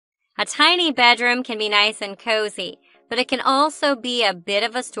A tiny bedroom can be nice and cozy, but it can also be a bit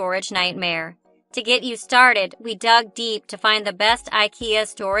of a storage nightmare. To get you started, we dug deep to find the best IKEA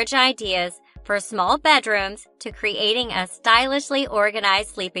storage ideas for small bedrooms to creating a stylishly organized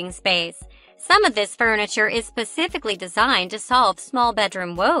sleeping space. Some of this furniture is specifically designed to solve small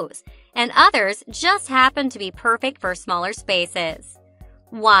bedroom woes, and others just happen to be perfect for smaller spaces.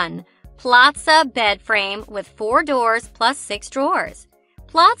 1. Plaza bed frame with 4 doors plus 6 drawers.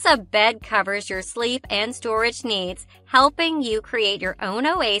 Plaza bed covers your sleep and storage needs, helping you create your own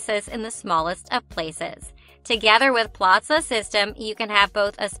oasis in the smallest of places. Together with Plaza system, you can have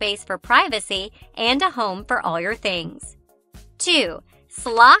both a space for privacy and a home for all your things. 2.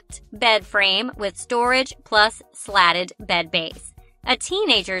 Slocked bed frame with storage plus slatted bed base. A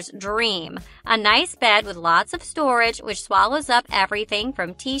teenager's dream. A nice bed with lots of storage which swallows up everything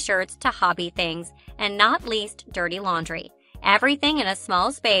from t-shirts to hobby things, and not least dirty laundry. Everything in a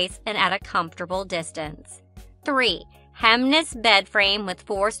small space and at a comfortable distance. 3. Hemness bed frame with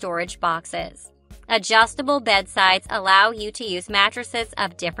 4 storage boxes. Adjustable bed sides allow you to use mattresses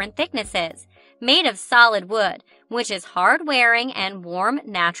of different thicknesses, made of solid wood, which is hard-wearing and warm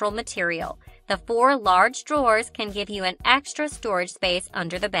natural material. The 4 large drawers can give you an extra storage space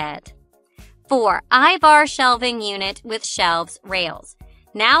under the bed. 4. Ivar shelving unit with shelves rails.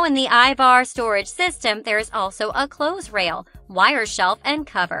 Now in the Ivar storage system, there is also a clothes rail, wire shelf, and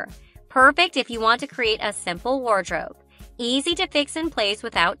cover. Perfect if you want to create a simple wardrobe. Easy to fix in place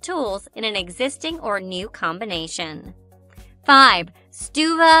without tools in an existing or new combination. 5.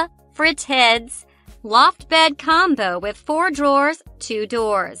 Stuva Fritheads loft bed combo with 4 drawers, 2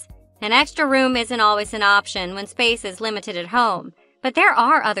 doors. An extra room isn't always an option when space is limited at home, but there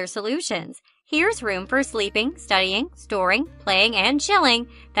are other solutions. Here's room for sleeping, studying, storing, playing, and chilling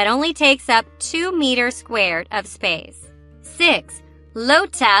that only takes up 2 meters squared of space. 6.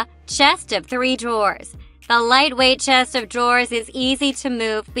 Lota chest of 3 drawers. The lightweight chest of drawers is easy to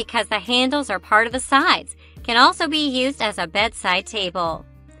move because the handles are part of the sides. Can also be used as a bedside table.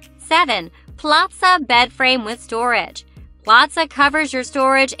 7. Plaza bed frame with storage. Plaza covers your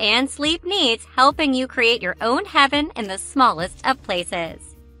storage and sleep needs, helping you create your own heaven in the smallest of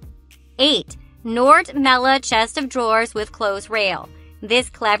places. 8. Nord Mella chest of drawers with clothes rail.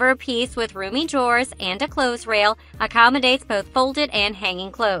 This clever piece with roomy drawers and a clothes rail accommodates both folded and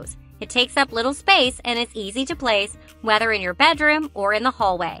hanging clothes. It takes up little space and is easy to place, whether in your bedroom or in the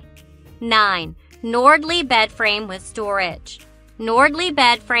hallway. 9. Nordly bed frame with storage. Nordly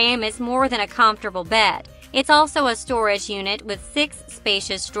bed frame is more than a comfortable bed. It's also a storage unit with 6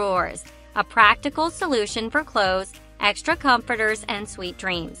 spacious drawers, a practical solution for clothes, extra comforters, and sweet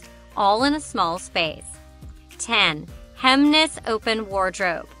dreams, all in a small space. 10. Hemness open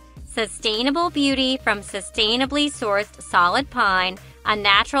wardrobe. Sustainable beauty from sustainably sourced solid pine, a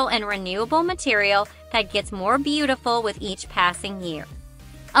natural and renewable material that gets more beautiful with each passing year.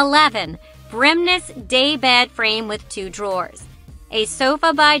 11. Brimness day bed frame with 2 drawers. A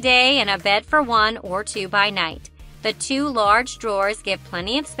sofa by day and a bed for 1 or 2 by night. The 2 large drawers give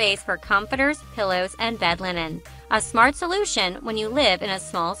plenty of space for comforters, pillows, and bed linen. A smart solution when you live in a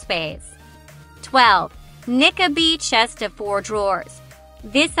small space. 12. Nickabee chest of 4 drawers.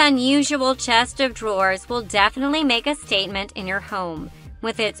 This unusual chest of drawers will definitely make a statement in your home.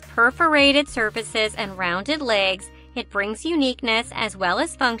 With its perforated surfaces and rounded legs, it brings uniqueness as well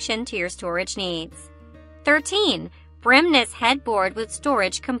as function to your storage needs. 13. Brimness headboard with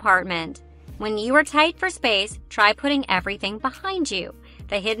storage compartment. When you are tight for space, try putting everything behind you.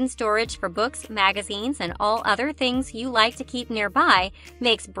 The hidden storage for books, magazines, and all other things you like to keep nearby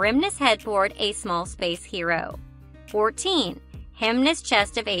makes Brimness headboard a small space hero. 14. Hemness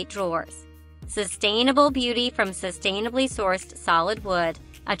chest of 8 drawers. Sustainable beauty from sustainably sourced solid wood,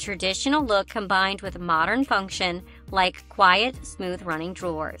 a traditional look combined with modern function like quiet, smooth running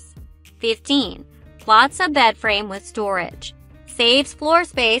drawers. 15. Plaza bed frame with storage. Saves floor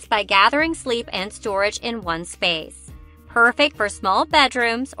space by gathering sleep and storage in one space. Perfect for small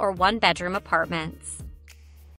bedrooms or 1-bedroom apartments.